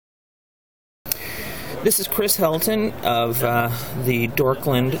This is Chris Helton of the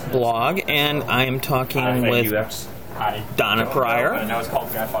Dorkland blog, and I am talking with Donna Pryor. I know it's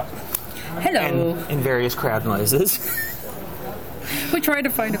called Guy Fox. Hello. And various crowd noises. We tried to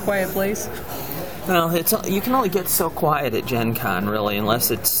find a quiet place. Well, you can only get so quiet at GenCon, really,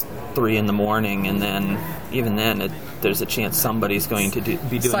 unless it's 3 in the morning, and then, even then, there's a chance somebody's going to be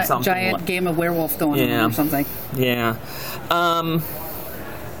doing something. Giant game of werewolf going on or something. Yeah.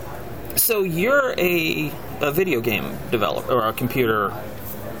 So you're a video game developer, or a computer...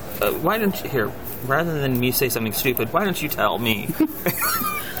 why don't you... Here, rather than me say something stupid, why don't you tell me?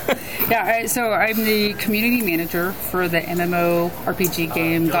 Yeah, so I'm the community manager for the MMO RPG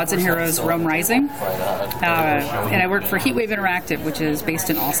game Gods and Heroes Rome Rising. And I work for Heatwave Interactive, which is based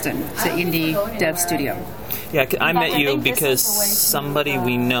in Austin. It's an indie dev studio. Yeah, I met you because somebody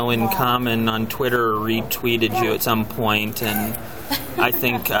we know in common on Twitter retweeted you at some point, and I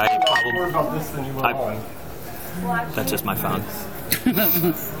think I probably... That's just my phone.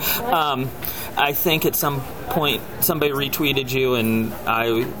 I think at some point somebody retweeted you, and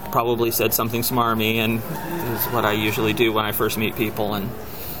I probably said something smarmy, and is what I usually do when I first meet people.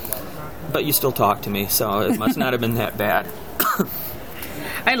 But you still talk to me, so it must not have been that bad.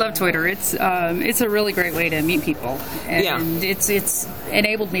 I love Twitter. It's a really great way to meet people, and it's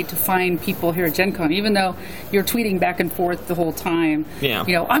enabled me to find people here at GenCon. Even though you're tweeting back and forth the whole time,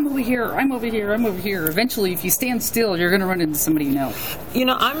 I'm over here, I'm over here, I'm over here. Eventually, if you stand still, you're going to run into somebody you know.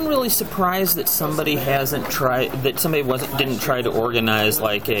 I'm really surprised that somebody didn't try to organize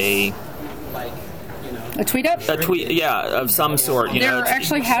like a tweet up? A tweet, of some sort. There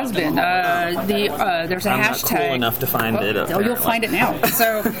actually has been. There's a hashtag. I'm not cool enough to find it. Oh, you'll find it now.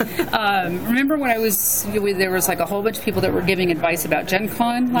 So, remember when there was like a whole bunch of people that were giving advice about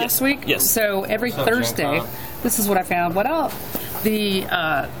GenCon last week? Yes. So every Thursday, this is what I found.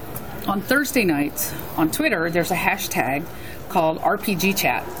 On Thursday nights on Twitter, there's a hashtag called RPG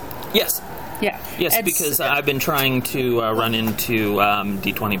Chat. Yes. Yeah. Yes, because I've been trying to run into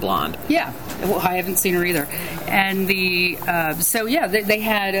D20 Blonde. Yeah. Well, I haven't seen her either. And they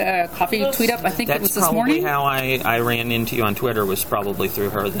had a coffee tweet up. I think it was this morning. That's probably how I ran into you on Twitter, was probably through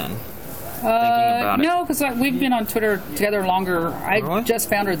her then. No, because we've been on Twitter together longer. I just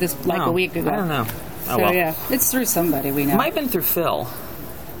found her a week ago. I don't know. Oh, well. Yeah, it's through somebody we know. It might have been through Phil,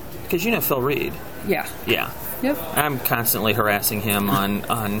 because you know Phil Reed. Yeah. Yeah. Yep. I'm constantly harassing him on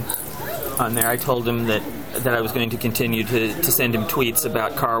there. I told him that I was going to continue to send him tweets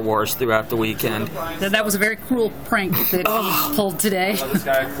about Car Wars throughout the weekend. That was a very cruel prank that he pulled today.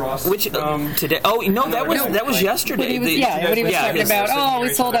 Which today? Oh no, that was yesterday. What he was talking about. We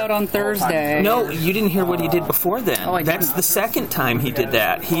sold out on Thursday. No, you didn't hear what he did before then. Oh, That's the second time he did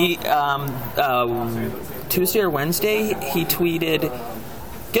that. He Tuesday or Wednesday he tweeted,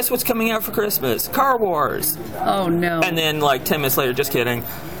 "Guess what's coming out for Christmas? Car Wars." Oh no! And then 10 minutes later, just kidding.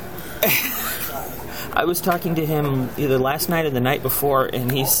 I was talking to him either last night or the night before, and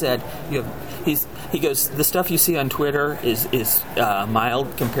he said, he goes, the stuff you see on Twitter is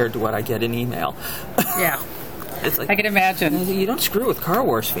mild compared to what I get in email. Yeah. It's like, I can imagine. You don't screw with Car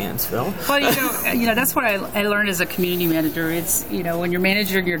Wars fans, Phil. Well, that's what I learned as a community manager. It's, when you're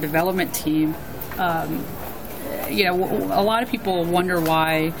managing your development team, a lot of people wonder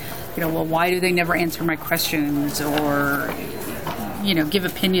why, why do they never answer my questions or... give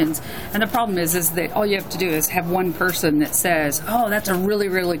opinions. And the problem is that all you have to do is have one person that says, oh, that's a really,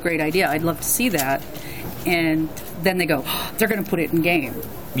 really great idea. I'd love to see that. And then they go, they're going to put it in game.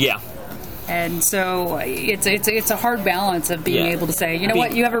 Yeah. And so it's a hard balance of being able to say,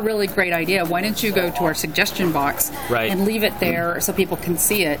 what, you have a really great idea. Why don't you go to our suggestion box and leave it there so people can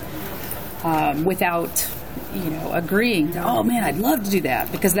see it without, agreeing. Oh, man, I'd love to do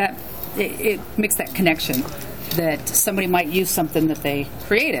that, because that it makes that connection that somebody might use something that they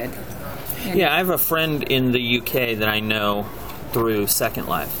created. Yeah, I have a friend in the UK that I know through Second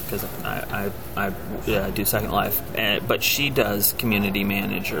Life, because I do Second Life, but she does community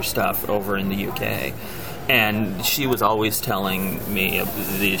manager stuff over in the UK, and she was always telling me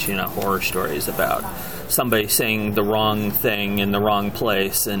of these horror stories about somebody saying the wrong thing in the wrong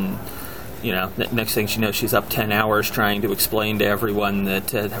place, and next thing she knows, she's up 10 hours trying to explain to everyone that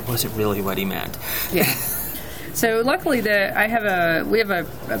that wasn't really what he meant. Yeah. So luckily, we have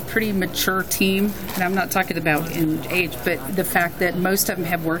a pretty mature team, and I'm not talking about in age, but the fact that most of them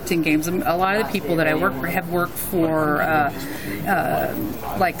have worked in games. A lot of the people that I work for have worked for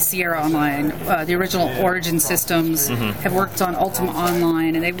like Sierra Online, the original Origin systems, have worked on Ultima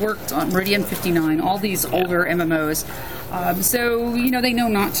Online, and they've worked on Meridian 59, all these older MMOs. So, they know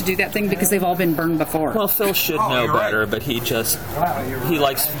not to do that thing because they've all been burned before. Well, Phil should know better, but he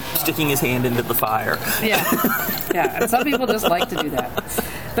likes sticking his hand into the fire. Yeah. And some people just like to do that.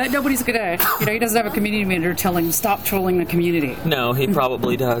 But nobody's going to, he doesn't have a community manager telling him, stop trolling the community. No, he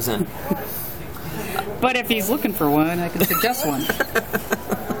probably doesn't. But if he's looking for one, I can suggest one.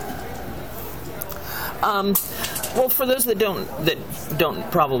 Well, for those that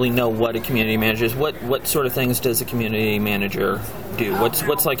don't probably know what a community manager is, what sort of things does a community manager do?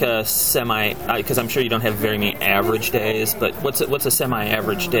 What's like a semi? Because I'm sure you don't have very many average days, but what's a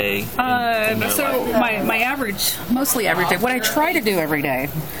semi-average day? In your life? My average, mostly average day. What I try to do every day,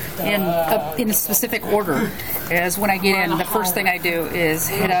 in a specific order, is when I get in, the first thing I do is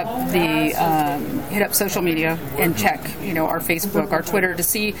hit up social media and check, our Facebook, our Twitter, to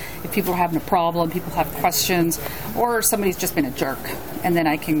see if people are having a problem, people have questions, or somebody's just been a jerk, and then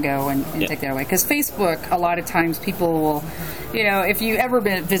I can go and take that away. Because Facebook, a lot of times people will, if you ever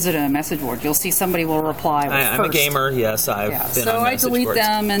visit a message board, you'll see somebody will reply with I'm a gamer, yes, I've been on message So I delete boards.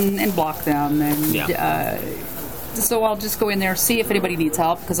 them and block them, and so I'll just go in there, see if anybody needs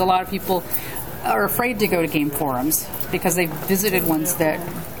help, because a lot of people are afraid to go to game forums because they've visited ones that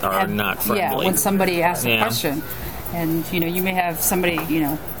are not friendly. Yeah, when somebody asks a question, and you may have somebody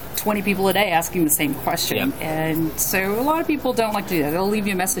 20 people a day asking the same question, and so a lot of people don't like to do that. They'll leave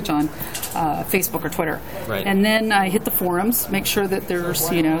you a message on Facebook or Twitter, right. And then I hit the forums, make sure that there's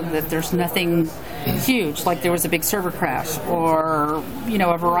that there's nothing huge, like there was a big server crash, or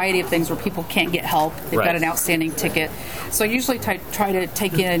a variety of things where people can't get help. They've got an outstanding ticket. So I usually try to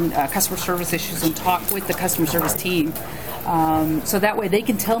take in customer service issues and talk with the customer service team. So that way they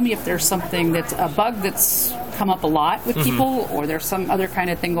can tell me if there's something that's a bug that's come up a lot with people, or there's some other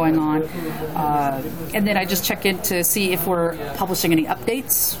kind of thing going on. And then I just check in to see if we're publishing any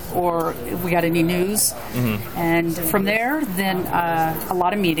updates or if we got any news. And from there, then a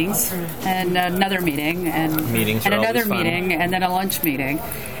lot of meetings, and another meeting, and another meeting, and then a lunch meeting.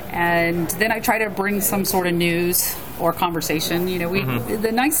 And then I try to bring some sort of news or conversation.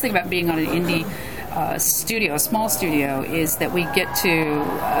 The nice thing about being on an indie studio, a small studio, is that we get to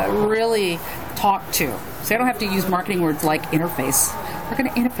really talk to. So I don't have to use marketing words like interface. We're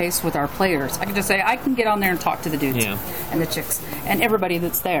going to interface with our players. I can just say, I can get on there and talk to the dudes and the chicks and everybody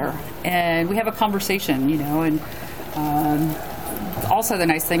that's there. And we have a conversation, and also the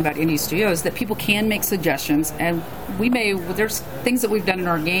nice thing about indie studios is that people can make suggestions, and there's things that we've done in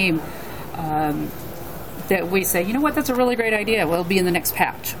our game that we say, that's a really great idea. Well, it'll be in the next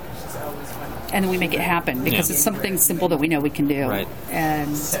patch. And then we make it happen because it's something simple that we know we can do. Right.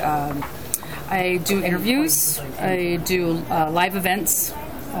 And I do interviews. I do live events,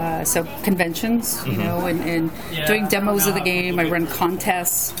 so conventions, and doing demos of the game. I run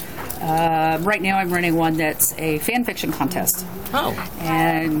contests. Right now I'm running one that's a fan fiction contest. Oh.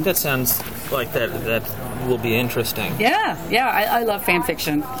 And that sounds like that will be interesting. Yeah, I love fan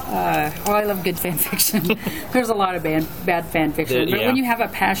fiction. I love good fan fiction. There's a lot of bad fan fiction. But when you have a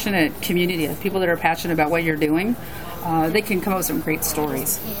passionate community of people that are passionate about what you're doing, they can come up with some great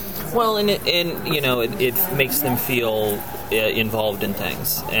stories. Well, and it makes them feel involved in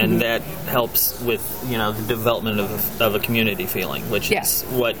things, and that helps with the development of a community feeling, which is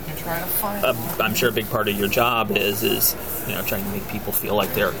what I'm sure a big part of your job is trying to make people feel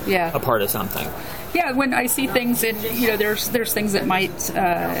like they're a part of something. Yeah, when I see things that there's things that might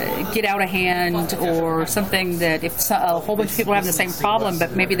get out of hand, or something that if a whole bunch of people are having the same problem,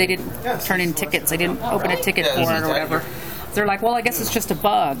 but maybe they didn't turn in tickets, they didn't open a ticket for it or whatever. They're like, well, I guess it's just a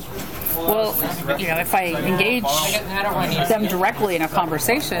bug. Well, if I engage them directly in a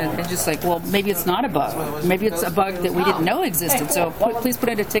conversation, it's just like, well, maybe it's not a bug. Maybe it's a bug that we didn't know existed. So please put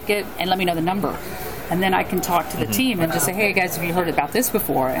in a ticket and let me know the number. And then I can talk to the team and just say, hey, guys, have you heard about this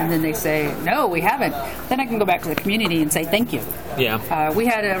before? And then they say, no, we haven't. Then I can go back to the community and say, thank you. Yeah. We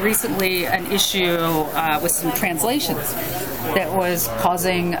had recently an issue with some translations that was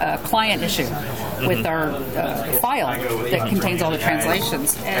causing a client issue with our file that contains all the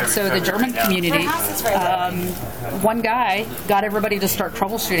translations. And so the German community, one guy got everybody to start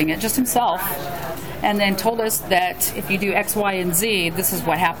troubleshooting it just himself, and then told us that if you do X, Y, and Z, this is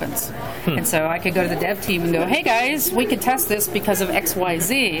what happens. And so I could go to the dev team and go, hey guys, we could test this because of X, Y,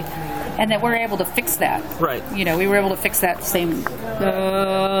 Z. and that we're able to fix that. Right. You know, we were able to fix that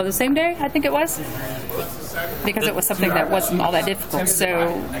the same day, I think it was, because it was something that wasn't all that difficult. So,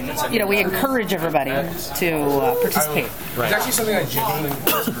 you know, we encourage everybody to participate. Right. It's actually something I genuinely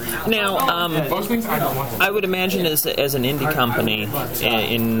Now, I would imagine as an indie company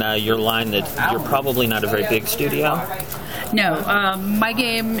in your line that you're probably not a very big studio. No, my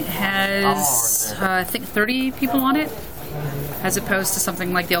game has, I think, 30 people on it, as opposed to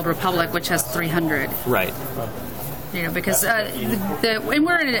something like the Old Republic, which has 300. Right. You know, because and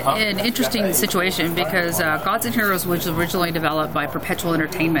we're in an interesting situation because Gods and Heroes was originally developed by Perpetual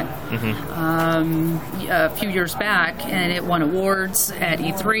Entertainment a few years back, and it won awards at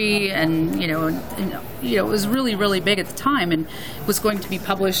E3, and it was really, really big at the time, and was going to be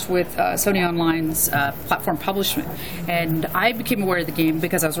published with Sony Online's platform publishment. And I became aware of the game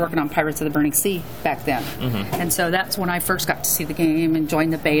because I was working on Pirates of the Burning Sea back then, and so that's when I first got to see the game and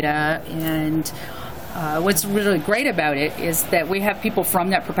joined the beta. And what's really great about it is that we have people from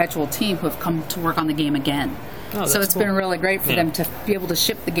that Perpetual team who have come to work on the game again. Oh, so it's been really great for them to be able to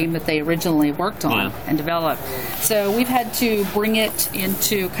ship the game that they originally worked on and developed. So we've had to bring it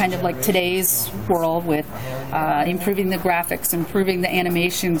into kind of like today's world with improving the graphics, improving the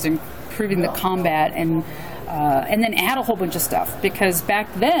animations, improving the combat, and then add a whole bunch of stuff. Because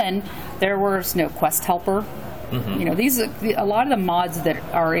back then, there was no quest helper. You know, a lot of the mods that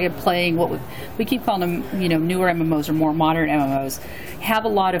are playing what we keep calling them, newer MMOs or more modern MMOs, have a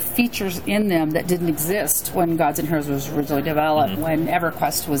lot of features in them that didn't exist when Gods and Heroes was originally developed, when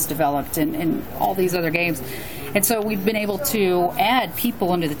EverQuest was developed, and all these other games. And so we've been able to add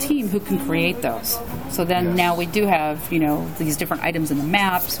people into the team who can create those. So then now we do have, these different items in the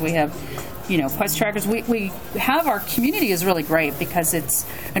maps. We have, quest trackers. We have, our community is really great because it's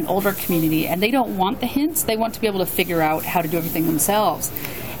an older community and they don't want the hints. They want to be able to figure out how to do everything themselves.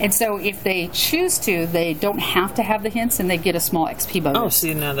 And so if they choose to, they don't have to have the hints and they get a small XP bonus. Oh,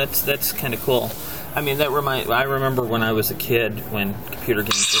 see, now that's kind of cool. I mean, I remember when I was a kid when computer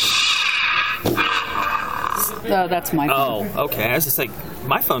games were... Oh, that's my phone. Oh, okay. I was just like,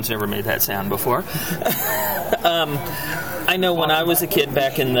 my phone's never made that sound before. I know when I was a kid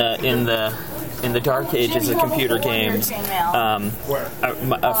back in the dark ages of computer games, a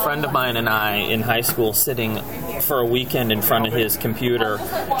friend of mine and I in high school sitting for a weekend in front of his computer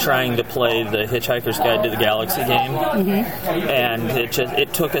trying to play the Hitchhiker's Guide to the Galaxy game, and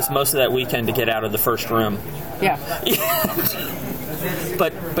it took us most of that weekend to get out of the first room. Yeah.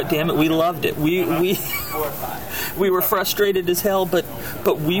 But damn it, we loved it. We were frustrated as hell, but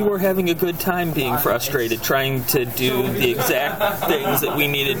we were having a good time being frustrated, trying to do the exact things that we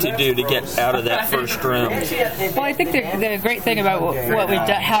needed to do to get out of that first room. Well, I think the great thing about what we've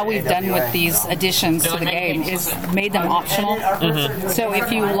done, how we've done with these additions to the game, is made them optional. So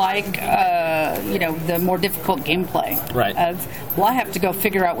if you like, the more difficult gameplay of, I have to go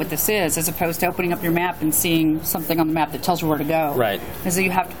figure out what this is, as opposed to opening up your map and seeing something on the map that tells you where to go. Right. And so you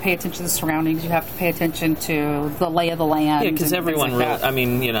have to pay attention to the surroundings. You have to pay attention to the lay of the land. Yeah, because everyone really, I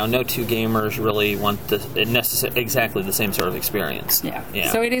mean, no two gamers really want exactly the same sort of experience. Yeah.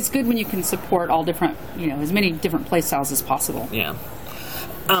 So it is good when you can support all different, as many different play styles as possible. Yeah.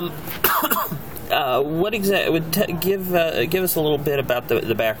 What exactly? Give us a little bit about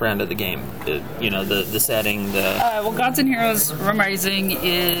the background of the game. The setting. Well, Gods and Heroes Rome Rising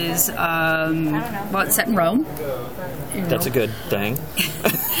is it's set in Rome. That's a good thing.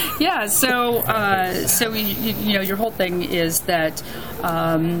 Yeah. So your whole thing is that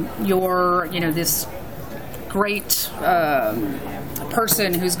you're this great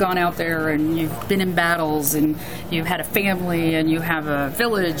person who's gone out there and you've been in battles and you've had a family and you have a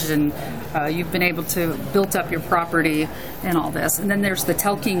village and you've been able to build up your property and all this. And then there's the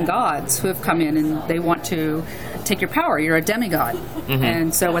Telkine gods who have come in and they want to take your power. You're a demigod.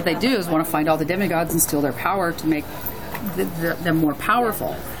 And so what they do is want to find all the demigods and steal their power to make them more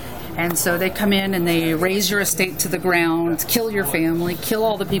powerful. And so they come in and they raise your estate to the ground, kill your family, kill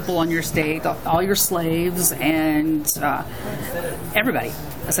all the people on your estate, all your slaves, and everybody,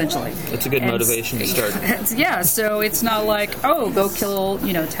 essentially. It's a good motivation to start. Yeah, so it's not like, go kill,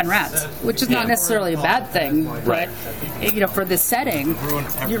 10 rats, which is not necessarily a bad thing. Right. But, for this setting,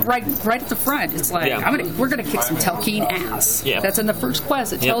 you're right at the front. It's like, we're going to kick some Telkine ass. Yeah. That's in the first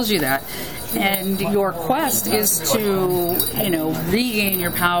quest. It tells you that. And your quest is to, regain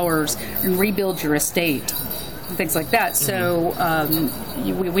your powers and rebuild your estate and things like that. So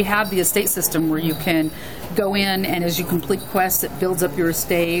we have the estate system where you can go in and as you complete quests, it builds up your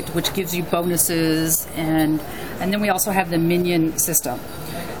estate, which gives you bonuses, and then we also have the minion system.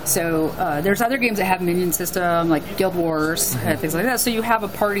 So there's other games that have minion system, like Guild Wars, things like that. So you have a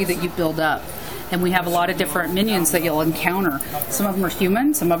party that you build up. And we have a lot of different minions that you'll encounter. Some of them are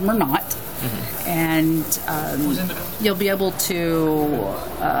human, some of them are not. Mm-hmm. And you'll be able to,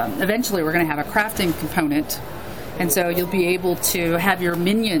 eventually we're going to have a crafting component. And so you'll be able to have your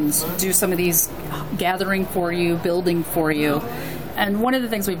minions do some of these gathering for you, building for you. And one of the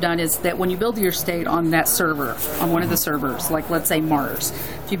things we've done is that when you build your estate on that server, on one of the servers, like let's say Mars,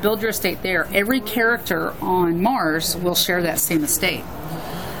 if you build your estate there, every character on Mars will share that same estate.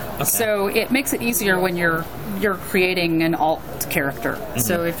 Okay. So it makes it easier when you're creating an alt character. Mm-hmm.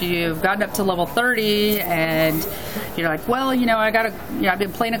 So if you've gotten up to level 30 and you're like, well, I've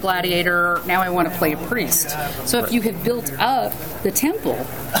been playing a gladiator, now I want to play a priest. So if you have built up the temple,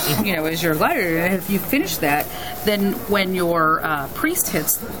 as your gladiator, and if you finish that, then when your priest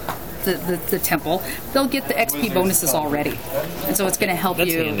hits the temple, they'll get the XP bonuses already, and so it's going to help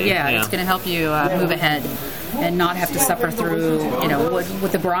you. It's going to help you move ahead and not have to suffer through,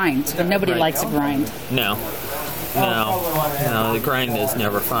 with the grind. Nobody likes a grind. No, the grind is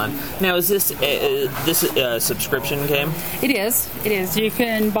never fun. Now, is this a subscription game? It is. You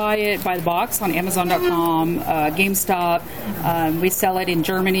can buy it by the box on Amazon.com, GameStop. We sell it in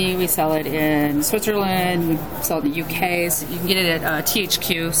Germany. We sell it in Switzerland. We sell it in the UK. So you can get it at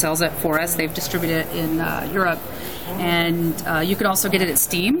THQ. Sells it for us. They've distributed it in Europe, and you can also get it at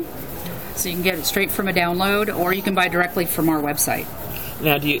Steam. So you can get it straight from a download, or you can buy directly from our website.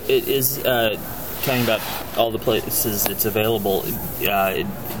 Now, talking about all the places it's available, do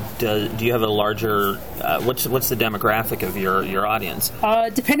you have a larger? What's the demographic of your audience?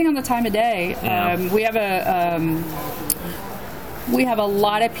 Depending on the time of day, we have a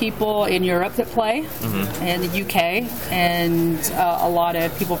lot of people in Europe that play, mm-hmm. in the UK, and a lot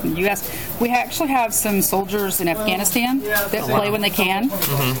of people from the US. We actually have some soldiers in Afghanistan that play when they can.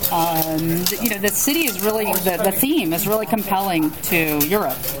 Mm-hmm. The city is really the theme is really compelling to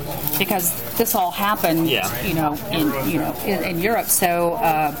Europe because this all happened, in Europe. So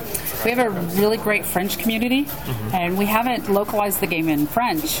we have a really great French community, mm-hmm. and we haven't localized the game in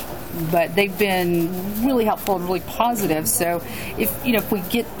French, but they've been really helpful and really positive. So if we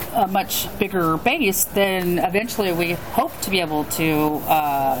get a much bigger base, then eventually we hope to be able to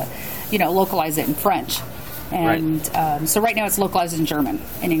localize it in French. And so right now it's localized in German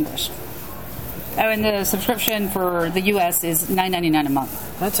and English. Oh, and the subscription for the US is $9.99 a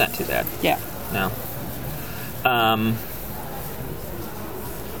month. That's not too bad. Yeah. No. I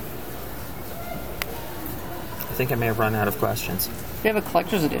think I may have run out of questions. We have a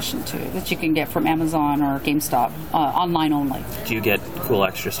collector's edition, too, that you can get from Amazon or GameStop, online only. Do you get cool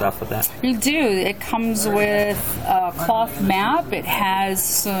extra stuff with that? You do. It comes with a cloth map. It has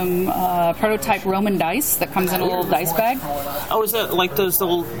some prototype Roman dice that comes in a little dice bag. Oh, is that like those the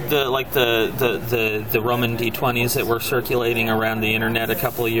Roman D20s that were circulating around the internet a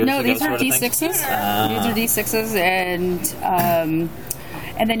couple of years ago? No, these are D6s. These are D6s,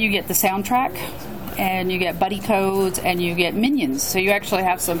 and then you get the soundtrack. And you get buddy codes, and you get minions. So you actually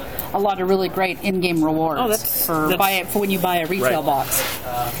have a lot of really great in-game rewards for when you buy a retail box.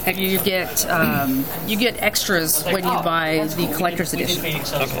 And you get extras when you buy the collector's edition. Okay.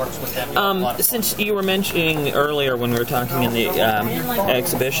 Since you were mentioning earlier when we were talking in the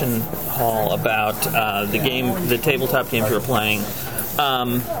exhibition hall about the tabletop games you were playing,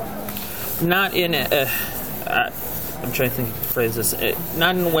 not in I'm trying to think of the phrase this,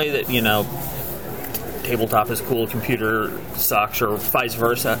 not in a way that tabletop is cool, computer sucks, or vice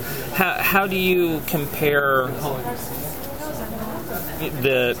versa. How do you compare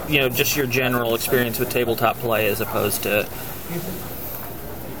just your general experience with tabletop play as opposed to?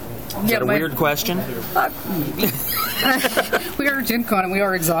 Is that a weird question? We are at GenCon and we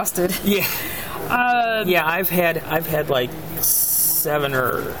are exhausted. Yeah. I've had like 7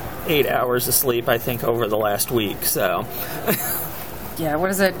 or 8 hours of sleep, I think, over the last week. So. Yeah, what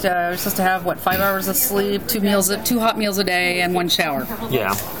is it? We're supposed to have, 5 hours of sleep, 2 hot meals a day, and 1 shower.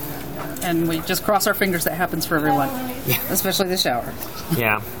 Yeah. And we just cross our fingers that happens for everyone, especially the shower.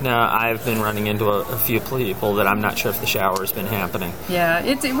 Yeah. No, I've been running into a few people that I'm not sure if the shower has been happening. Yeah,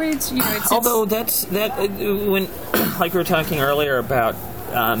 it's although when like we were talking earlier about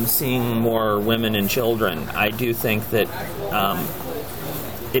seeing more women and children, I do think that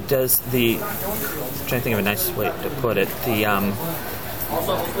it does I'm trying to think of a nice way to put it.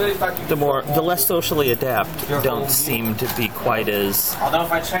 The less socially adept don't seem to be quite as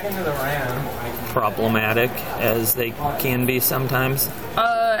problematic as they can be sometimes.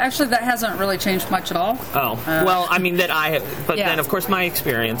 Actually, that hasn't really changed much at all. Oh, well, I mean that I have, but then of course my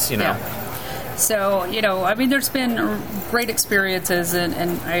experience, Yeah. So, I mean, there's been great experiences,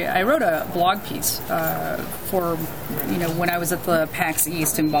 and I wrote a blog piece for, when I was at the PAX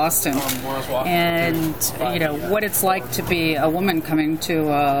East in Boston, and, what it's like to be a woman coming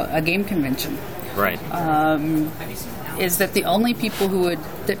to a game convention. Right. Is that the only people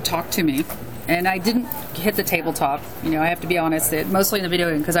that talked to me, and I didn't hit the tabletop, I have to be honest, mostly in the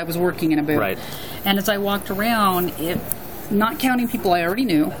video game because I was working in a booth. Right. And as I walked around, not counting people I already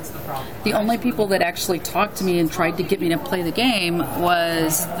knew, the only people that actually talked to me and tried to get me to play the game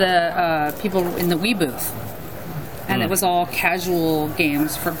was the people in the Wii booth. And it was all casual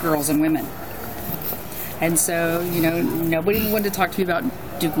games for girls and women. And so, nobody wanted to talk to me about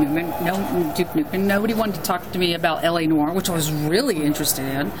Duke Nukem. Nobody wanted to talk to me about L.A. Noire, which I was really interested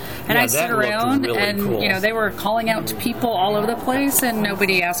in. And I sat around, really and cool. They were calling out to people all over the place, and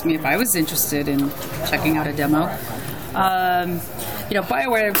nobody asked me if I was interested in checking out a demo.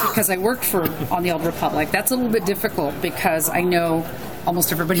 BioWare, because I worked on the Old Republic, that's a little bit difficult because I know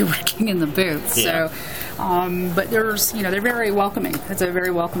almost everybody working in the booth. Yeah. So, but there's, they're very welcoming. It's a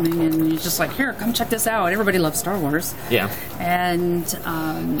very welcoming, and you're just like, here, come check this out. Everybody loves Star Wars. Yeah. And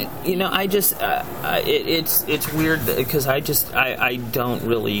I just it's weird because I don't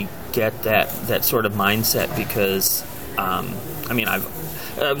really get that sort of mindset because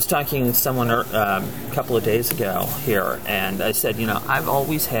I was talking to someone a couple of days ago here, and I said, I've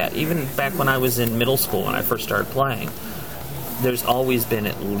always had, even back when I was in middle school when I first started playing, there's always been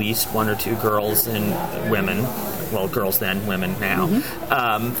at least one or two girls and women, well, girls then, women now,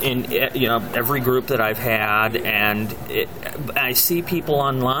 in every group that I've had, and I see people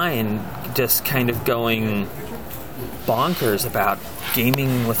online just kind of going bonkers about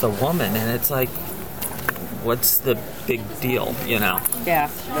gaming with a woman, and it's like, what's the big deal, Yeah.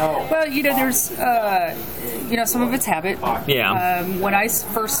 Well, there's, some of it's habit. Yeah. When I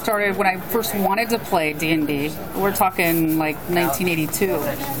first wanted to play D&D, we're talking like 1982.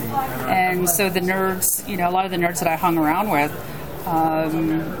 And so the nerds, a lot of the nerds that I hung around with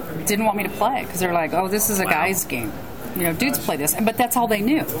didn't want me to play because they're like, oh, this is a guy's game. Dudes play this. But that's all they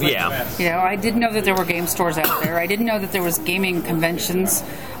knew. Yeah. I didn't know that there were game stores out there. I didn't know that there was gaming conventions.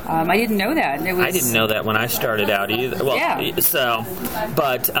 I didn't know that. I didn't know that when I started out either. Well, yeah. So,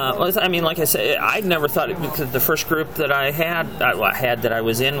 but like I said, I'd never thought because the first group that I had I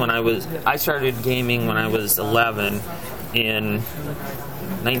was in I started gaming when I was 11 in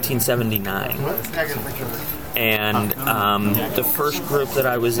 1979, and the first group that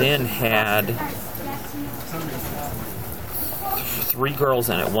I was in had 3 girls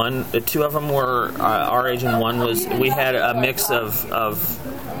in it. Two of them were our age, and we had a mix of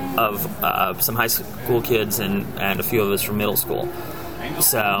some high school kids and a few of us from middle school.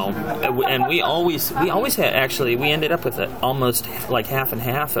 So, and we always had, actually, we ended up with it almost like half and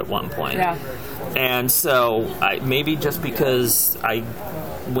half at one point. Yeah. And so, maybe just because I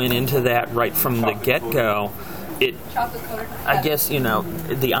went into that right from the get-go, I guess,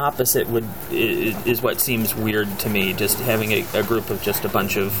 the opposite is what seems weird to me, just having a group of just a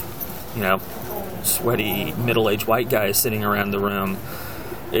bunch of, sweaty, middle-aged white guys sitting around the room.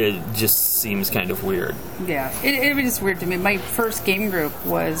 It just seems kind of weird. Yeah, it is weird to me. My first game group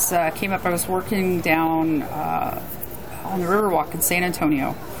came up. I was working down on the Riverwalk in San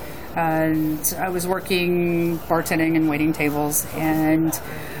Antonio, and I was working bartending and waiting tables, and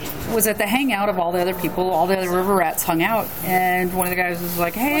was at the hangout of all the other people. All the other river rats hung out, and one of the guys was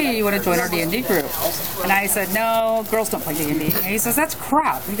like, "Hey, you want to join our D&D group?" And I said, "No, girls don't play D&D." And he says, "That's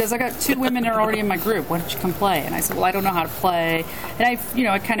crap," because I got 2 women that are already in my group. Why don't you come play? And I said, "Well, I don't know how to play." And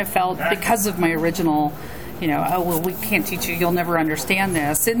I kind of felt, because of my original, oh, well, we can't teach you, you'll never understand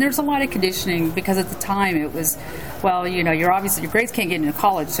this. And there's a lot of conditioning, because at the time it was, well, your grades can't get into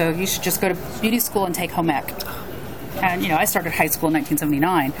college, so you should just go to beauty school and take home ec. And, I started high school in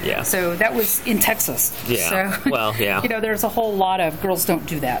 1979. Yeah. So that was in Texas. Yeah. So, well, yeah. There's a whole lot of girls don't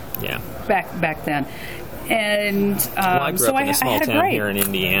do that. Yeah. Back then. And I grew up in a small town here in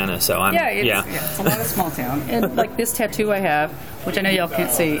Indiana, so I'm... It's a lot of small town. And, like, this tattoo I have, which I know y'all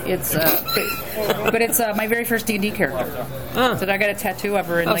can't see, it's... but it's my very first D&D character. So I got a tattoo of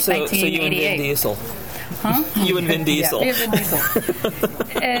her in, 1988. So you and Vin Diesel. Huh? You and Vin Diesel. Yeah, Vin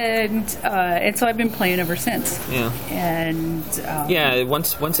Diesel. and so I've been playing ever since. Yeah. And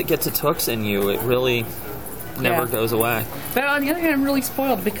once it gets its hooks in you, it really never goes away. But on the other hand, I'm really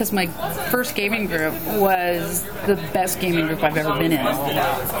spoiled because my first gaming group was the best gaming group I've ever been in.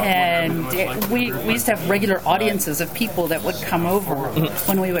 And we used to have regular audiences of people that would come over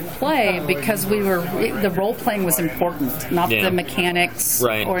when we would play because the role-playing was important, not the mechanics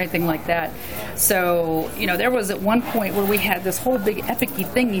or anything like that. So, there was at one point where we had this whole big epic-y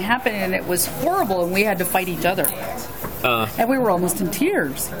thing happen, and it was horrible, and we had to fight each other. And we were almost in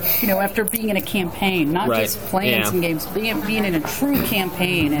tears, after being in a campaign, not just playing some games, being in a true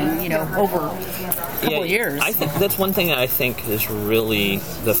campaign, and over a couple of years. I think that's one thing that I think is really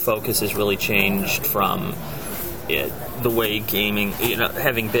the focus has really changed from the way gaming.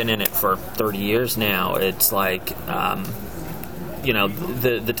 Having been in it for 30 years now, it's like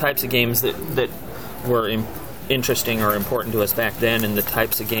the types of games that were interesting or important to us back then, and the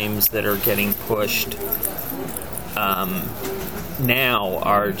types of games that are getting pushed now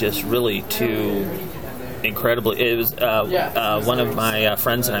are just really too incredibly. It was one of my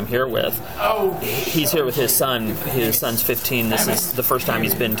friends that I'm here with. He's here with his son. His son's 15. This is the first time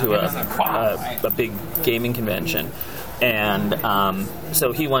he's been to a big gaming convention, and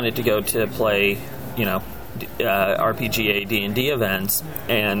so he wanted to go to play, RPGA D&D events,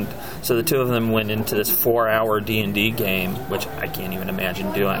 and so the two of them went into this 4-hour D&D game, which I can't even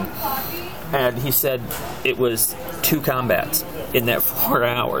imagine doing. And he said it was 2 combats in that 4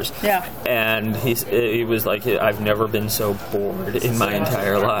 hours. Yeah. And he was like, I've never been so bored in my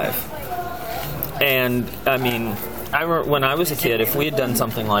entire life. And, I mean, when I was a kid, if we had done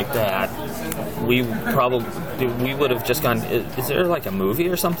something like that, we would have just gone, is there like a movie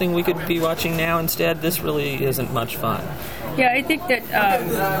or something we could be watching now instead? This really isn't much fun. Yeah, I think that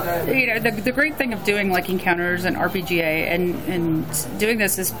the great thing of doing like encounters and RPGA and doing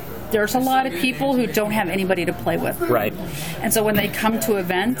this is there's a lot of people who don't have anybody to play with. Right. And so when they come to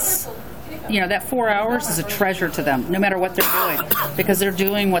events, that 4 hours is a treasure to them, no matter what they're doing, because they're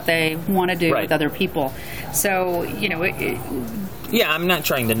doing what they want to do with other people. So, yeah, I'm not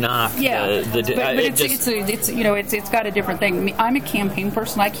trying to knock. Yeah, but it's got a different thing. I'm a campaign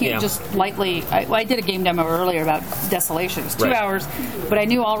person. I can't just lightly. I did a game demo earlier about Desolation. It was 2 hours, but I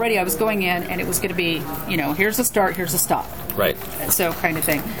knew already I was going in, and it was going to be, here's the start, here's the stop. Right. So kind of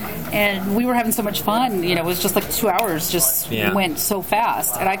thing. And we were having so much fun. It was just like 2 hours just went so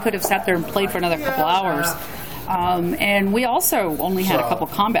fast, and I could have sat there and played for another couple hours. And we also only had a couple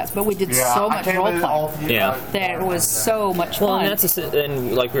combats, but we did so much role play. Yeah, that it was so much fun. Well,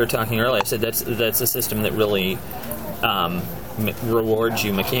 and like we were talking earlier, I said that's a system that really rewards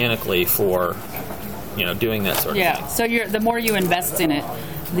you mechanically for doing that sort of thing. So the more you invest in it,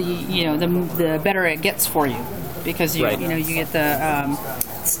 the better it gets for you, because you get the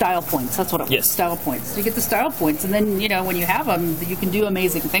style points. That's what it was. Yes. Style points. You get the style points, and then when you have them, you can do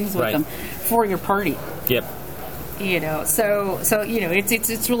amazing things with them for your party. Yep. So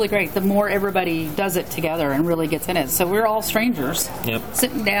it's really great. The more everybody does it together and really gets in it. So we're all strangers,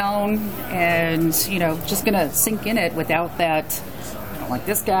 sitting down and just gonna sink in it without that. I don't like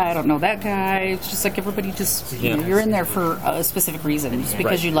this guy. I don't know that guy. It's just like everybody just you're in there for a specific reason, just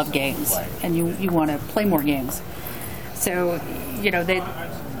because you love games and you want to play more games. So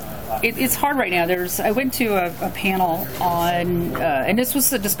it's hard right now. I went to a panel on, and this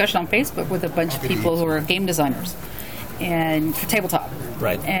was a discussion on Facebook with a bunch of people who are game designers, and for tabletop.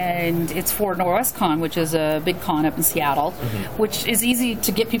 Right. And it's for NorwestCon, which is a big con up in Seattle, which is easy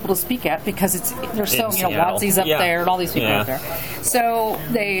to get people to speak at because there's so Watsy's up there and all these people up there. So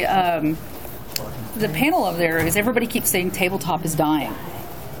they the panel over there is everybody keeps saying tabletop is dying.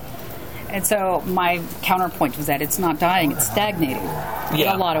 And so my counterpoint was that it's not dying; it's stagnating in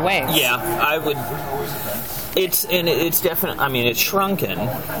a lot of ways. Yeah, I would. It's definitely. I mean, it's shrunken.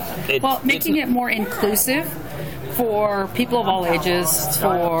 Making it more inclusive for people of all ages,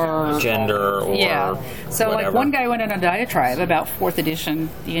 for gender, or So, whatever. like one guy went on a diatribe about 4th edition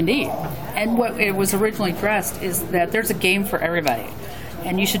D&D, and what it was originally addressed is that there's a game for everybody,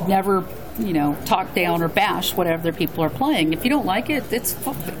 and you should never talk down or bash whatever people are playing. If you don't like it, it's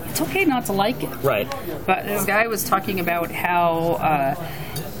okay not to like it. Right. But this guy was talking about how,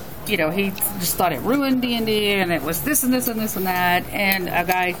 he just thought it ruined D&D, and it was this and this and this and that. And a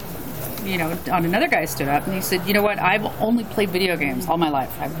guy, another guy stood up and he said, you know what, I've only played video games all my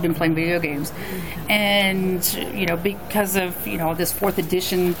life. I've been playing video games. And, because of, this 4th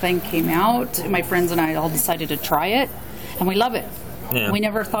edition thing came out, my friends and I all decided to try it, and we love it. Yeah. We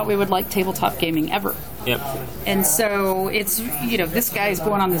never thought we would like tabletop gaming ever. Yep. And so it's, this guy's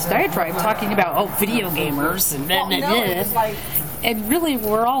going on this diatribe talking about, video gamers and blah, blah, blah. And really,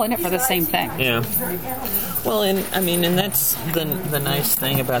 we're all in it for the same thing. Yeah. Well, and that's the nice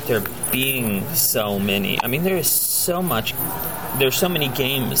thing about there being so many. I mean, there's so many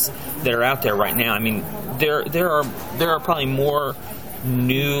games that are out there right now. I mean, there are probably more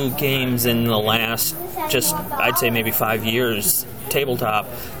new games in the last, just I'd say maybe 5 years tabletop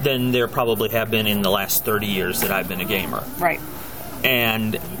than there probably have been in the last 30 years that I've been a gamer. Right.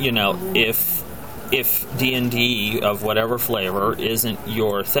 And if D&D of whatever flavor isn't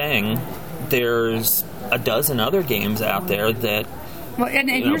your thing, there's a dozen other games out there that well, and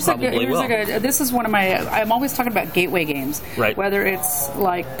here's this is one of my. I'm always talking about gateway games, right? Whether it's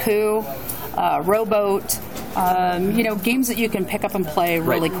like Pooh, Rowboat, games that you can pick up and play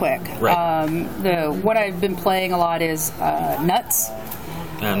really quick. Right. What I've been playing a lot is Nuts.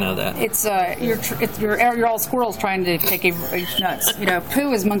 I know that. It's you're all squirrels trying to take a nuts.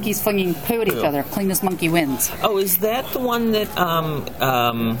 Pooh is monkeys flinging poo at each other. Cleanest monkey wins. Oh, is that the one that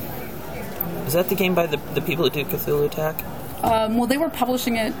is that the game by the people that do Cthulhu Attack? Well, they were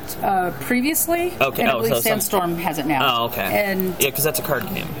publishing it previously, okay. And I believe Sandstorm has it now. Oh, okay. And yeah, because that's a card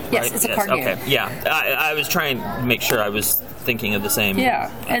game. Yes, right? It's a card game. Okay, yeah. I was trying to make sure I was thinking of the same.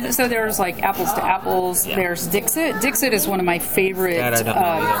 Yeah, and so there's like Apples to Apples. Yeah. There's Dixit. Dixit is one of my favorite. That I don't know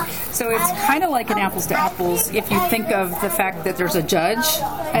either. So it's kind of like an Apples to Apples if you think of the fact that there's a judge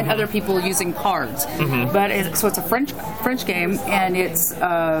and other people using cards. Mm-hmm. But so it's a French game, and it's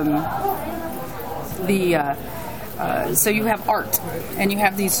so you have art, and you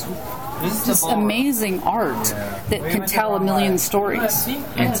have this amazing art that can tell a million stories.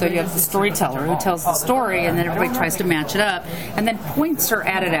 And so you have the storyteller who tells the story, and then everybody tries to match it up, and then points are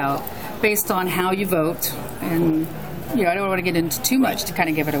added out based on how you vote. And I don't want to get into too much to kind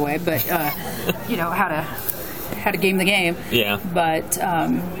of give it away, but how to game the game. Yeah. But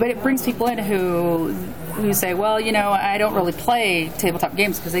it brings people in who say, well, I don't really play tabletop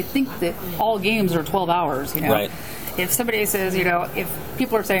games because they think that all games are 12 hours, Right. If somebody says, if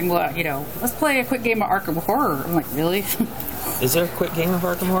people are saying, well, let's play a quick game of Arkham Horror, I'm like, really? Is there a quick game of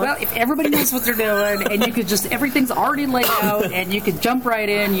Arkham Horror? Well, if everybody knows what they're doing and you could everything's already laid out and you could jump right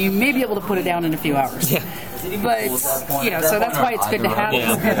in, you may be able to put it down in a few hours. Yeah. But, so that's why it's good to have it.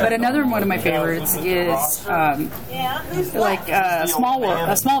 But another one of my favorites is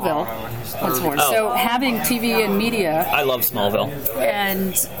Smallville. So having TV and media. I love Smallville.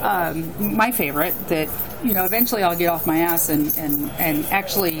 And my favorite that, eventually I'll get off my ass and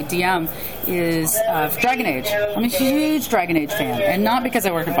actually DM is Dragon Age. I'm a huge Dragon Age fan. And not because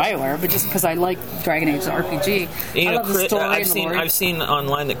I work at BioWare, but just because I like Dragon Age, the RPG. I love the story and the lore. I've seen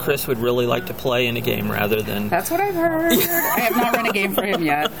online that Chris would really like to play in a game rather than... That's what I've heard. I have not run a game for him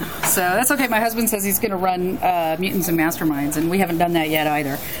yet. So that's okay. My husband says he's going to run Mutants and Masterminds, and we haven't done that yet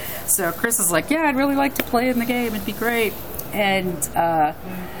either. So Chris is like, yeah, I'd really like to play in the game. It'd be great. And...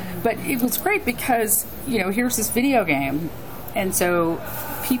 but it was great because, here's this video game. And so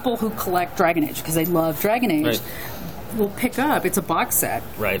people who collect Dragon Age, because they love Dragon Age, right. will pick up. It's a box set.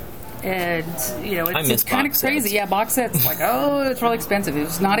 Right. And, it's kind of crazy. Sets. Yeah, box sets, like, it's really expensive. It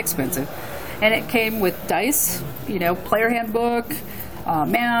was not expensive. And it came with dice, player handbook,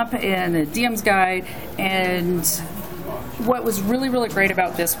 map, and a DM's guide. And what was really, really great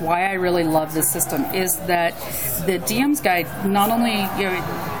about this, why I really love this system, is that the DM's guide not only,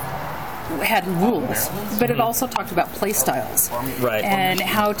 had rules, but it also talked about play styles, right, and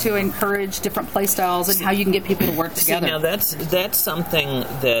how to encourage different play styles and how you can get people to work together. Now that's something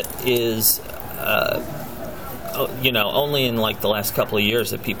that is, only in like the last couple of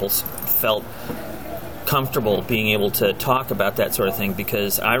years that people felt comfortable being able to talk about that sort of thing.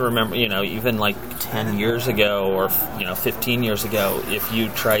 Because I remember, even like 10 years ago or 15 years ago, if you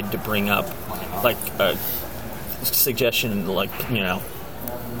tried to bring up like a suggestion, like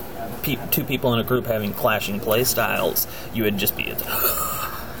two people in a group having clashing play styles, you would just be,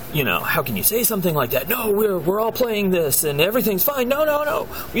 how can you say something like that? No, we're all playing this and everything's fine. No,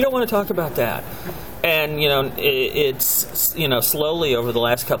 we don't want to talk about that. And it's slowly over the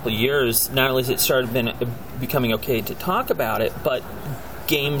last couple of years, not only has it started becoming okay to talk about it, but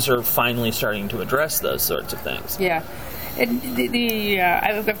games are finally starting to address those sorts of things. Yeah. And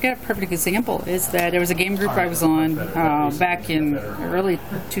I've got a perfect example is that there was a game group I was on back in early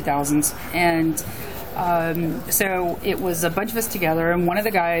 2000s, and so it was a bunch of us together, and one of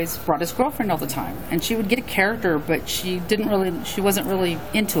the guys brought his girlfriend all the time, and she would get a character, but she wasn't really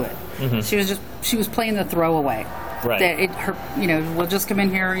into it. Mm-hmm. She was playing the throwaway. Right. That we'll just come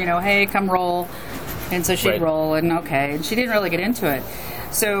in here, hey, come roll. And so she'd roll, and and she didn't really get into it.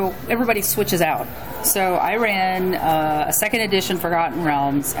 So everybody switches out. So I ran a second edition Forgotten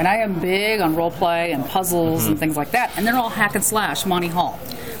Realms, and I am big on role play and puzzles and things like that. And they're all hack and slash Monty Hall,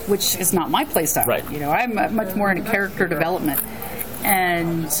 which is not my playstyle. Right. I'm much more into character development.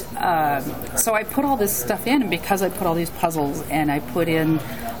 And so I put all this stuff in, and because I put all these puzzles and I put in,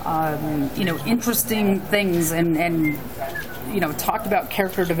 interesting things and talked about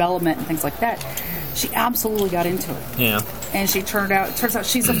character development and things like that, she absolutely got into it. Yeah. And turns out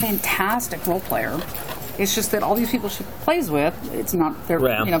she's a fantastic role player. It's just that all these people she plays with, it's not their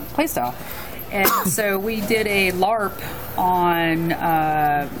play style. And so we did a LARP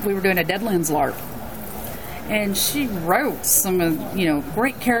we were doing a Deadlands LARP. And she wrote some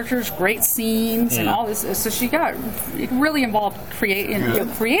great characters, great scenes, and all this. So she got really involved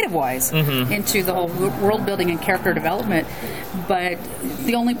creative-wise into the whole world building and character development. But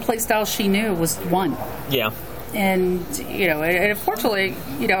the only play style she knew was one. Yeah. And and unfortunately,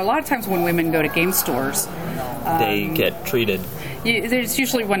 a lot of times when women go to game stores, they get treated. There's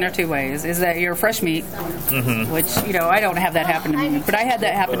usually one or two ways. Is that you're fresh meat, which, I don't have that happen to me. But I had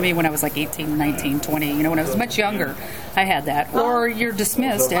that happen to me when I was like 18, 19, 20. When I was much younger, I had that. Or you're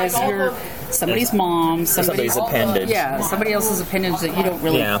dismissed as you're somebody's mom, somebody's appendage. Yeah, somebody else's appendage that you don't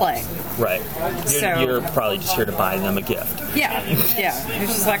really play. Right. You're probably just here to buy them a gift. Yeah.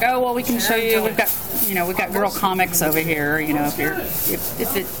 It's just like, oh, well, we can show you. We've got girl comics over here.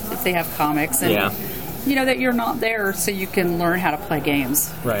 If they have comics. And, that you're not there so you can learn how to play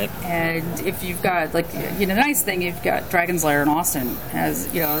games. Right. And if you've got, the nice thing, you've got Dragon's Lair in Austin.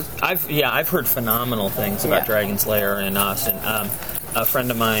 I've heard phenomenal things about Dragon's Lair in Austin. A friend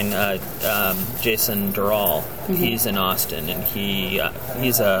of mine, Jason Durrell, he's in Austin, and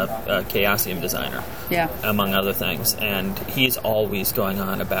he's a Chaosium designer, among other things. And he's always going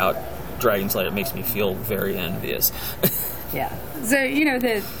on about Dragon's Lair. It makes me feel very envious. Yeah. So,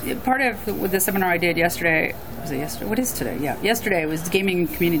 the part of the seminar I did yesterday, was it yesterday? What is today? Yeah. Yesterday was the gaming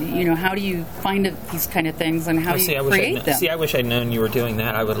community. How do you find these kind of things and how do you create them? I wish I'd known you were doing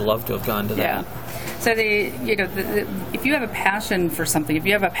that. I would have loved to have gone to that. So, if you have a passion for something, if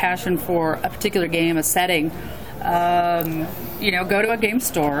you have a passion for a particular game, a setting, go to a game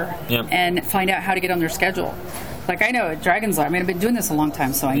store and find out how to get on their schedule. Like I know at Dragon's Lair, I've been doing this a long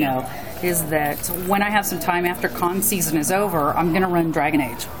time, so I know, is that when I have some time after con season is over, I'm going to run Dragon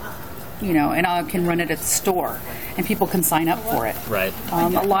Age, and I can run it at the store, and people can sign up for it. Right.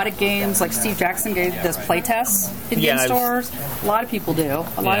 A lot of games, like Steve Jackson does play tests in game stores. A lot of people do.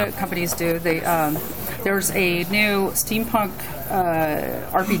 A lot of companies do. There's a new steampunk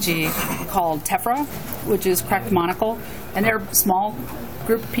RPG called Tephra, which is Cracked Monocle, and they're a small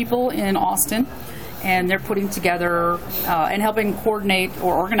group of people in Austin. And they're putting together and helping coordinate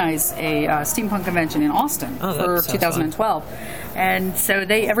or organize a steampunk convention in Austin for 2012. Fun. And so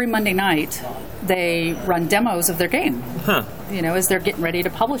every Monday night they run demos of their game. As they're getting ready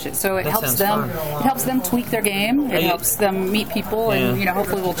to publish it. So it helps them. Fun. It helps them tweak their game. It helps them meet people, and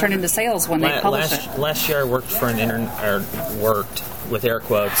hopefully will turn into sales when they publish it. Last year I worked for worked with air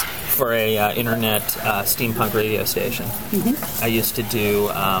quotes for a internet steampunk radio station. I used to do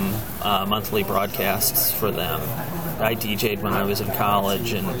monthly broadcasts for them. I DJ'd when I was in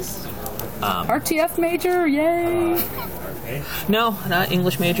college, and RTF major, yay! No, not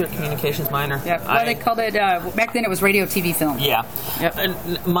English major, communications minor. Yeah, well, they called it back then. It was radio, TV, film. Yeah, yep. And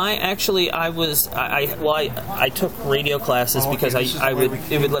I took radio classes because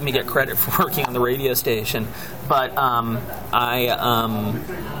it would let me get credit for working on the radio station, but I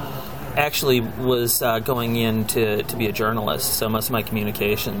actually was going in to be a journalist, so most of my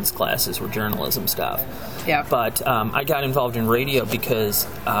communications classes were journalism stuff. Yeah. But I got involved in radio because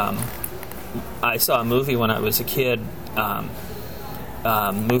I saw a movie when I was a kid,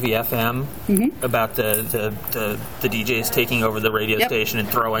 movie FM, about the DJs taking over the radio station and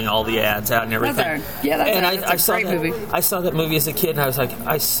throwing all the ads out and everything. That's a great movie. I saw that movie as a kid, and I was like,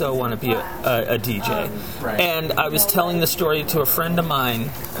 I so want to be a DJ. Right. And I was telling the story to a friend of mine,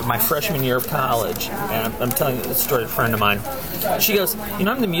 my freshman year of college, and I'm telling the story to a friend of mine. She goes,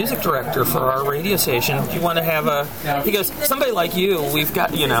 I'm the music director for our radio station. Do you want to have he goes, somebody like you, we've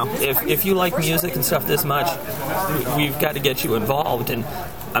got, if you like music and stuff this much, we've got to get you involved. And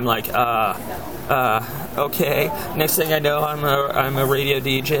I'm like, okay. Next thing I know, I'm a radio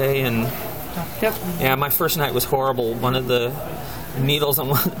DJ, and my first night was horrible. One of the needles on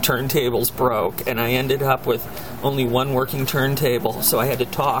one of the turntables broke, and I ended up with only one working turntable, so I had to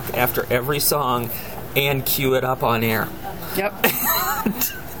talk after every song and cue it up on air. Yep.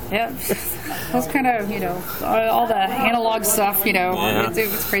 Yep. It was kind of, all the analog stuff, it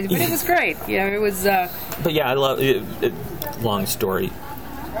was crazy. But it was great. It was... But yeah, I love it. Long story.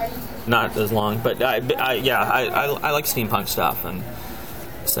 Not as long, but I like steampunk stuff, and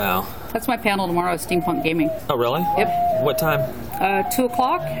so... That's my panel tomorrow, Steampunk Gaming. Oh, really? Yep. What time?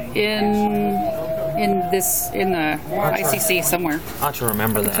 2:00 in the ICC somewhere. I'll have to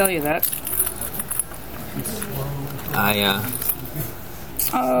remember that. I'll tell you that.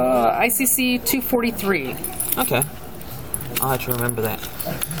 ICC 243. Okay. I'll have to remember that.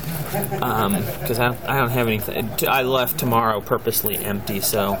 Because I don't have anything. I left tomorrow purposely empty,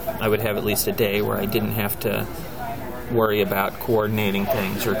 so I would have at least a day where I didn't have to worry about coordinating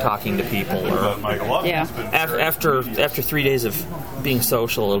things or talking to people. Or yeah. After 3 days of being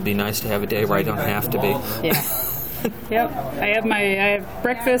social, it'll be nice to have a day where I don't have to be. Yeah. Yep. I have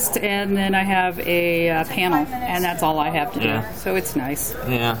breakfast and then I have a panel, and that's all I have to do. Yeah. So it's nice.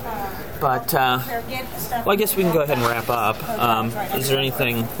 Yeah. But, I guess we can go ahead and wrap up. Is there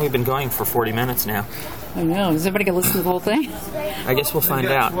anything... We've been going for 40 minutes now. I don't know. Is everybody going to listen to the whole thing? I guess we'll find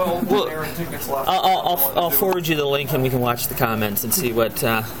out. I'll forward you the link and we can watch the comments and see what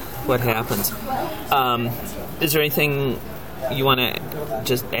happens. Is there anything you want to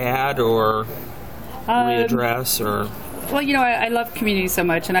just add or readdress or... Well, I love community so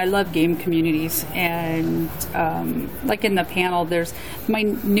much, and I love game communities. And like in the panel, there's my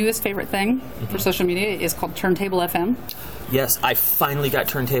newest favorite thing for social media is called Turntable FM. Yes, I finally got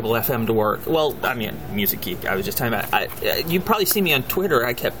Turntable FM to work. Well, I mean, Music Geek, I was just talking about. You probably see me on Twitter.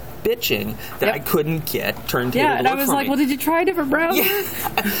 I kept bitching that I couldn't get Turntable to work. Yeah, and I was like, well, did you try a different browser? Yeah.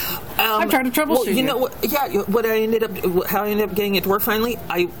 I'm trying to troubleshoot. Well, you know what? Yeah, how I ended up getting it to work finally.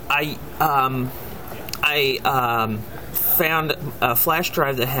 I found a flash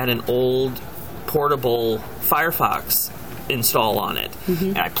drive that had an old portable Firefox install on it. Mm-hmm.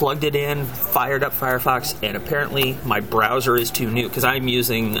 And I plugged it in, fired up Firefox, and apparently my browser is too new because I'm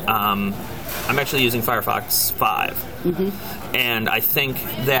actually using Firefox 5. Mm-hmm. And I think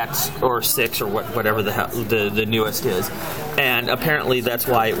that's, or 6 or whatever the hell the newest is. And apparently that's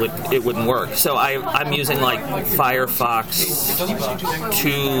why it wouldn't work. So I'm using like Firefox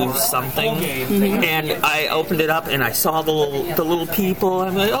 2 something. Mm-hmm. And I opened it up and I saw the little people.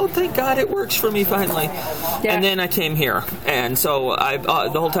 I'm like, oh, thank God it works for me finally. Yeah. And then I came here. And so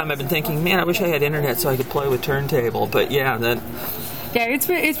the whole time I've been thinking, man, I wish I had internet so I could play with Turntable. But yeah, yeah,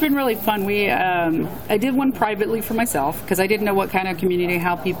 it's been really fun. I did one privately for myself because I didn't know what kind of community,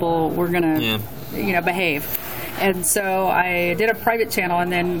 how people were gonna, behave, and so I did a private channel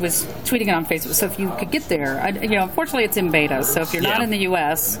and then was tweeting it on Facebook. So if you could get there, unfortunately it's in beta. So if you're not in the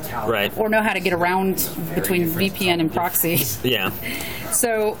U.S. right. or know how to get around between VPN and proxy, yeah.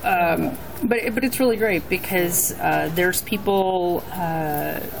 So, but it's really great because there's people.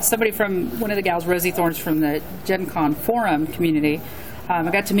 Somebody from one of the gals, Rosie Thorns from the GenCon forum community. I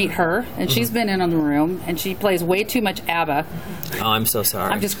got to meet her, and she's been in on the room, and she plays way too much ABBA. Oh, I'm so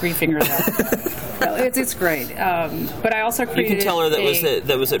sorry. I'm just griefing her though. No, it's great. But I also created. You can tell her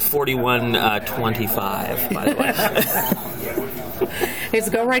that was at 41:25. By the way. It's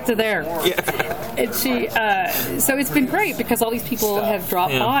go right to there. Yeah. And she, so it's been great because all these people have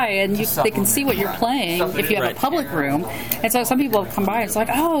dropped by and they can see what you're playing if you have a public room. And so some people have come by and it's like,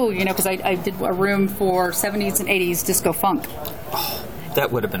 oh, because I did a room for 70s and 80s disco funk. Oh,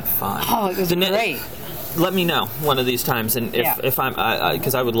 that would have been fun. Oh, it was great. Let me know one of these times, and if I'm,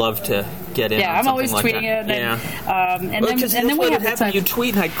 because I would love to get in. Yeah, on I'm always like tweeting that. it. And then we have the time. You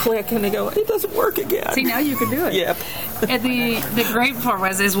tweet and I click and I go, it doesn't work again. See, now you can do it. Yep. And the great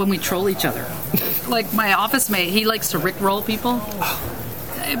part is when we troll each other. Like my office mate, he likes to rickroll people.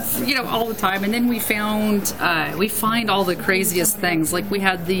 All the time. And then we find all the craziest things. Like we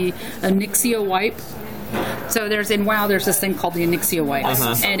had the Anixia wipe. So there's this thing called the Anixia wipe.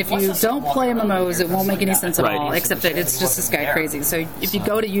 Uh-huh. And if you don't play MMOs, it won't make any sense at all, except that it's just this guy crazy. So if you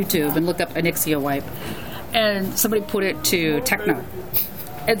go to YouTube and look up Anixia wipe, and somebody put it to techno.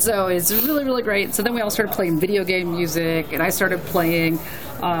 And so it's really, really great. So then we all started playing video game music, and I started playing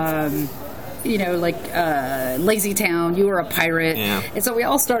Lazy Town, You Were a Pirate. Yeah. And so we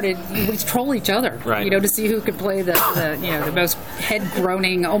all we troll each other, to see who could play the most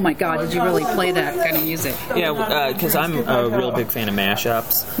head-groaning, oh my God, did you really play that kind of music? Yeah, because I'm a real big fan of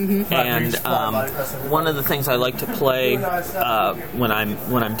mashups. Mm-hmm. And one of the things I like to play when I'm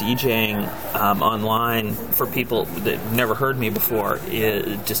DJing online for people that never heard me before,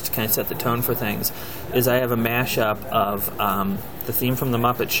 is just to kind of set the tone for things, is I have a mashup of the theme from The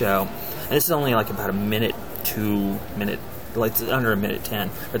Muppet Show. And this is only like about a minute, 2 minute, like it's under a minute 10.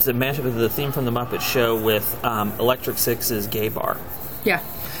 It's a mashup of the theme from The Muppet Show with Electric Six's Gay Bar. Yeah.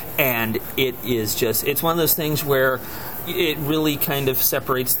 And it is just, it's one of those things where it really kind of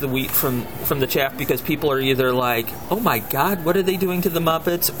separates the wheat from the chaff, because people are either like, oh my God, what are they doing to the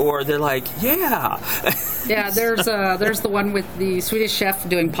Muppets? Or they're like, yeah. Yeah, there's the one with the Swedish chef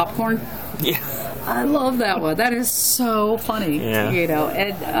doing popcorn. Yeah. I love that one. That is so funny. Yeah. You know,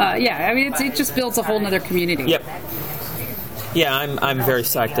 and I mean, it just builds a whole nother community. Yep. Yeah, I'm very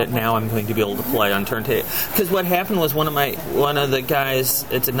psyched that now I'm going to be able to play on turntable. Because what happened was one of the guys.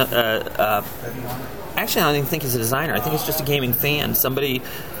 It's actually, I don't even think he's a designer. I think he's just a gaming fan. Somebody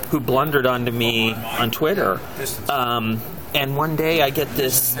who blundered onto me on Twitter. And one day I get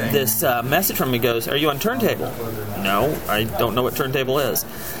this message from him. He goes, "Are you on turntable?" No, I don't know what turntable is.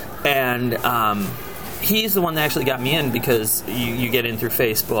 And he's the one that actually got me in, because you get in through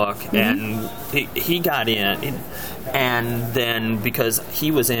Facebook, and he got in, and then because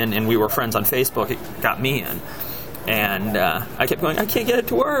he was in and we were friends on Facebook, it got me in, and I kept going, I can't get it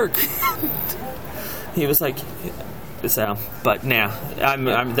to work. He was like, so, but now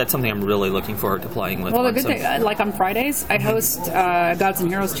that's something I'm really looking forward to playing with. Well, the good thing, like on Fridays, I host Gods and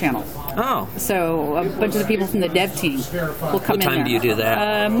Heroes channel. Oh. So a bunch of the people from the dev team will come in there. What time do you do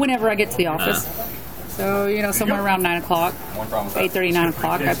that? Whenever I get to the office. So, somewhere around 9 o'clock, 8:30, 9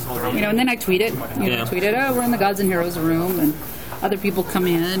 o'clock. And then I tweet it. Tweet it, oh, we're in the Gods and Heroes room, and other people come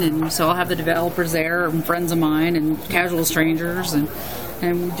in, and so I'll have the developers there, and friends of mine, and casual strangers, and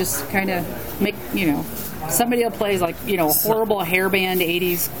we just kind of make, somebody will play like, horrible hairband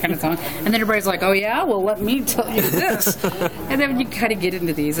 80s kind of song. And then everybody's like, oh yeah, well let me tell you this. And then you kind of get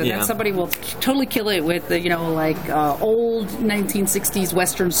into these. And then somebody will totally kill it with the, old 1960s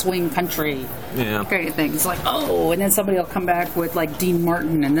Western swing country kind of thing. It's like, oh, and then somebody will come back with like Dean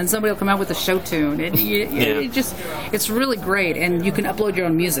Martin. And then somebody will come out with a show tune. And it's really great. And you can upload your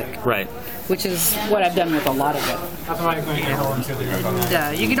own music. Right. Which is what I've done with a lot of it.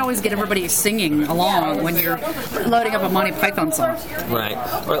 And, you can always get everybody singing along when you're loading up a Monty Python song. Right.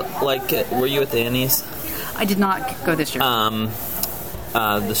 Or like, were you at the Annies? I did not go this year.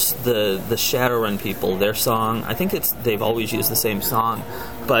 The Shadowrun people, their song, I think they've always used the same song,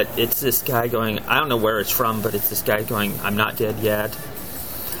 but it's this guy going, I don't know where it's from, but it's this guy going, I'm not dead yet.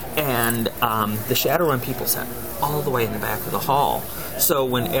 And the Shadowrun people sat all the way in the back of the hall. So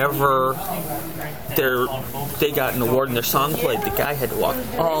whenever they got an award and their song played, the guy had to walk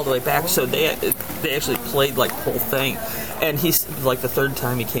all the way back. So they actually played like the whole thing. And he's like, the third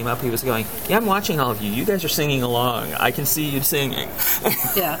time he came up, he was going, yeah, I'm watching all of you. You guys are singing along. I can see you singing.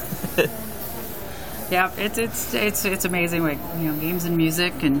 Yeah. Yeah, it's amazing. Like, games and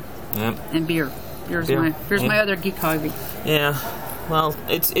music and beer. Here's my other geek hobby. Yeah. Well,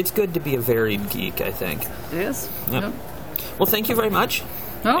 it's good to be a varied geek, I think. It is. Yep. Well, thank you very much.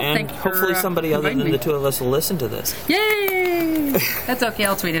 Well, and thank you hopefully somebody other than the two of us will listen to this. Yay! That's okay.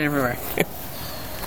 I'll tweet it everywhere.